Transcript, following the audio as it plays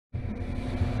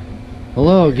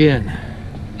Hello again.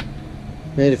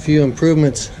 Made a few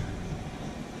improvements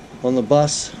on the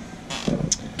bus.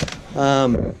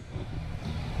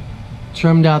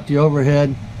 Trimmed out the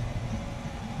overhead.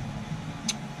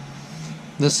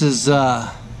 This is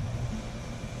yellow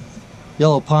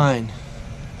pine.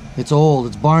 It's old,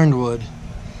 it's barnwood.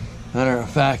 Matter of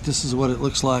fact, this is what it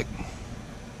looks like.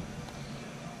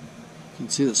 You can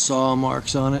see the saw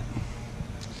marks on it.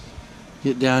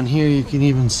 Get down here, you can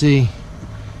even see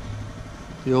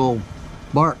the old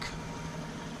bark.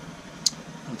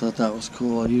 I thought that was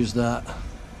cool. I'll use that.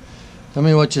 Tell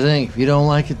me what you think. If you don't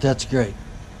like it, that's great.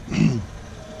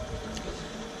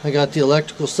 I got the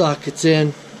electrical sockets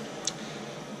in.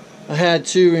 I had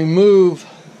to remove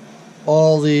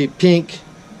all the pink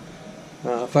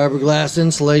fiberglass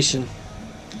insulation.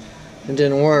 It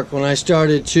didn't work. When I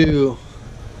started to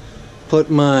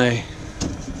put my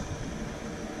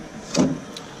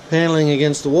paneling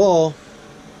against the wall,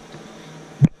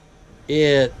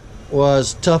 it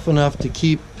was tough enough to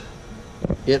keep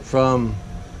it from,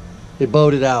 it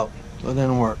bowed it out. It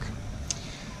didn't work.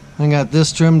 I got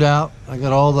this trimmed out. I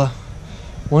got all the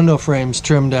window frames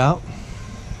trimmed out.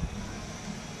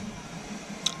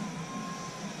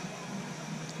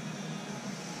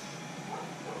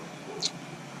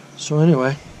 So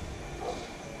anyway,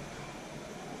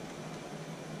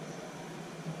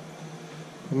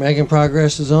 we're making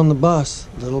progresses on the bus,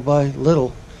 little by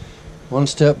little. One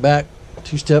step back,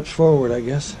 two steps forward, I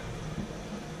guess.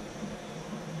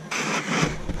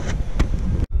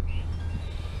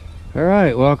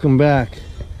 Alright, welcome back.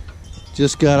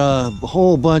 Just got a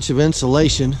whole bunch of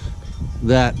insulation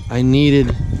that I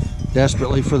needed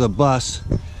desperately for the bus.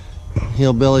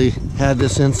 Hillbilly had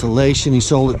this insulation. He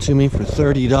sold it to me for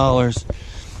 $30.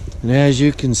 And as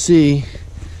you can see,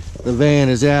 the van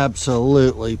is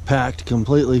absolutely packed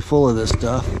completely full of this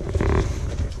stuff.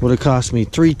 Would have cost me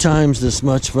 3 times this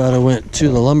much if I went to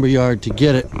the lumber yard to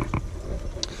get it.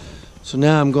 So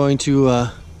now I'm going to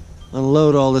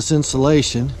unload all this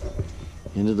insulation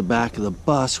into the back of the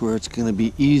bus, where it's going to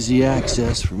be easy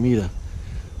access for me to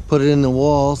put it in the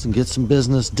walls and get some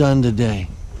business done today.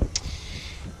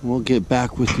 We'll get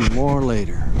back with you more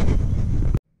later.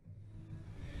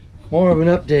 More of an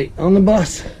update on the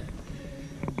bus.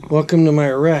 Welcome to my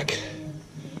wreck.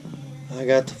 I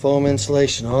got the foam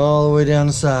insulation all the way down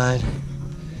the side.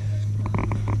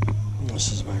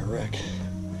 This is my wreck.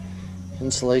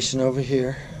 Insulation over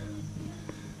here,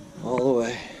 all the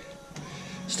way.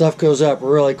 Stuff goes up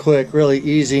really quick, really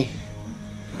easy.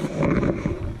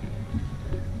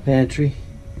 Pantry.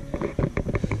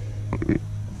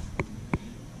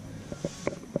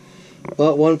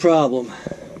 But one problem.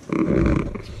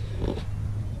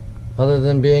 Other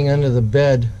than being under the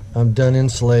bed, I'm done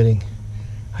insulating.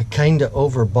 I kinda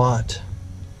overbought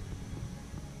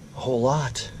a whole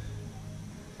lot.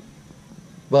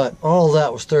 But all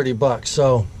that was 30 bucks,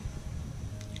 so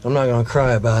I'm not gonna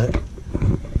cry about it.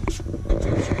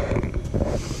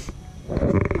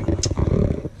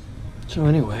 So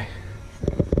anyway,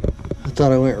 I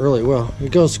thought it went really well.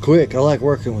 It goes quick. I like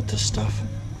working with this stuff.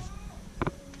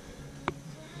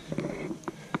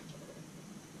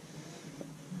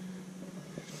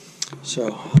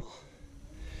 So I'll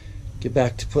get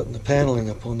back to putting the paneling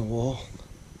up on the wall,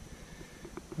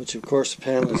 which of course the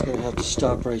panel is going to have to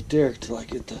stop right there until I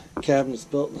get the cabinets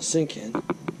built and the sink in.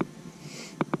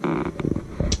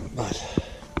 But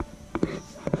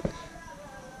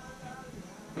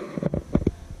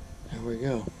there we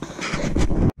go.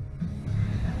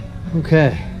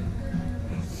 Okay.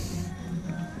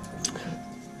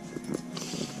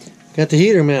 Got the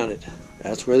heater mounted.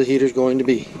 That's where the heater's going to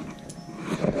be.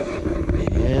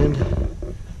 And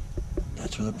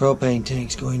that's where the propane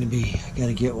tank's going to be. I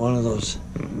gotta get one of those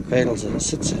cradles that it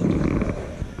sits in.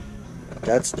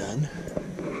 That's done.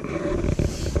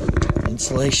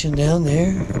 Insulation down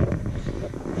there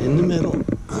in the middle.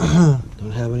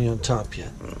 Don't have any on top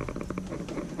yet.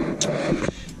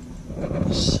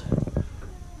 This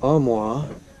armoire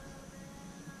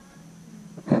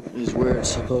is where it's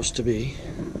supposed to be.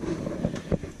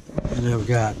 And I've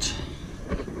got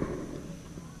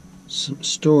some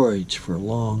storage for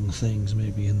long things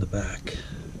maybe in the back.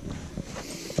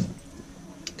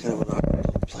 Kind of an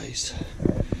awkward place.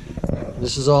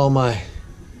 This is all my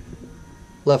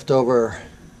leftover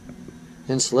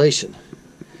insulation.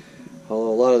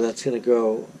 Although a lot of that's going to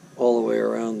go all the way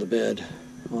around the bed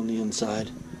on the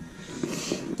inside.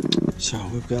 So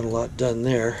we've got a lot done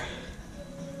there.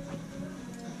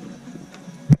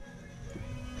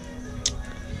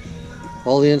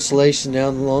 All the insulation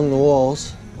down along the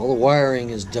walls, all the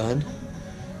wiring is done.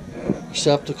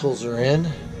 Receptacles are in.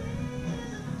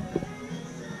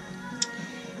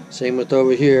 Same with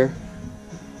over here.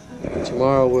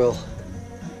 Tomorrow we'll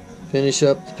finish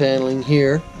up the paneling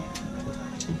here,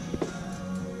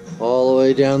 all the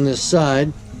way down this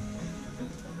side.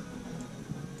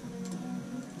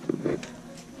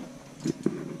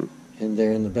 And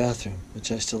there in the bathroom,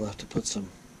 which I still have to put some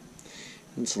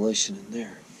insulation in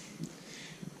there.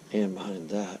 And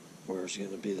behind that, where's going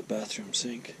to be the bathroom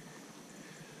sink.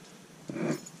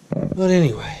 But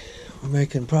anyway, we're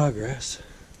making progress.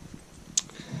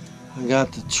 I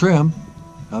got the trim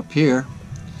up here,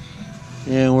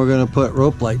 and we're going to put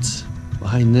rope lights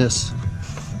behind this.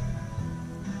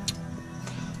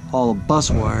 All the bus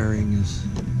wiring is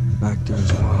back there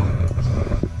as well.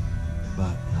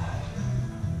 But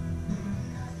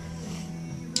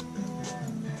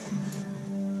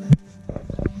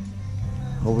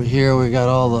over here we got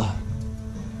all the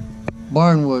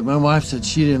barn wood. My wife said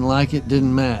she didn't like it,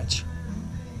 didn't match.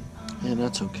 And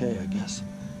that's okay, I guess.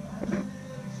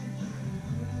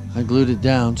 I glued it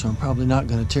down, so I'm probably not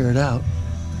going to tear it out.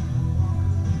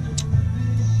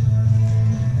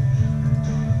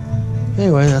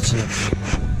 Anyway, that's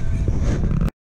it.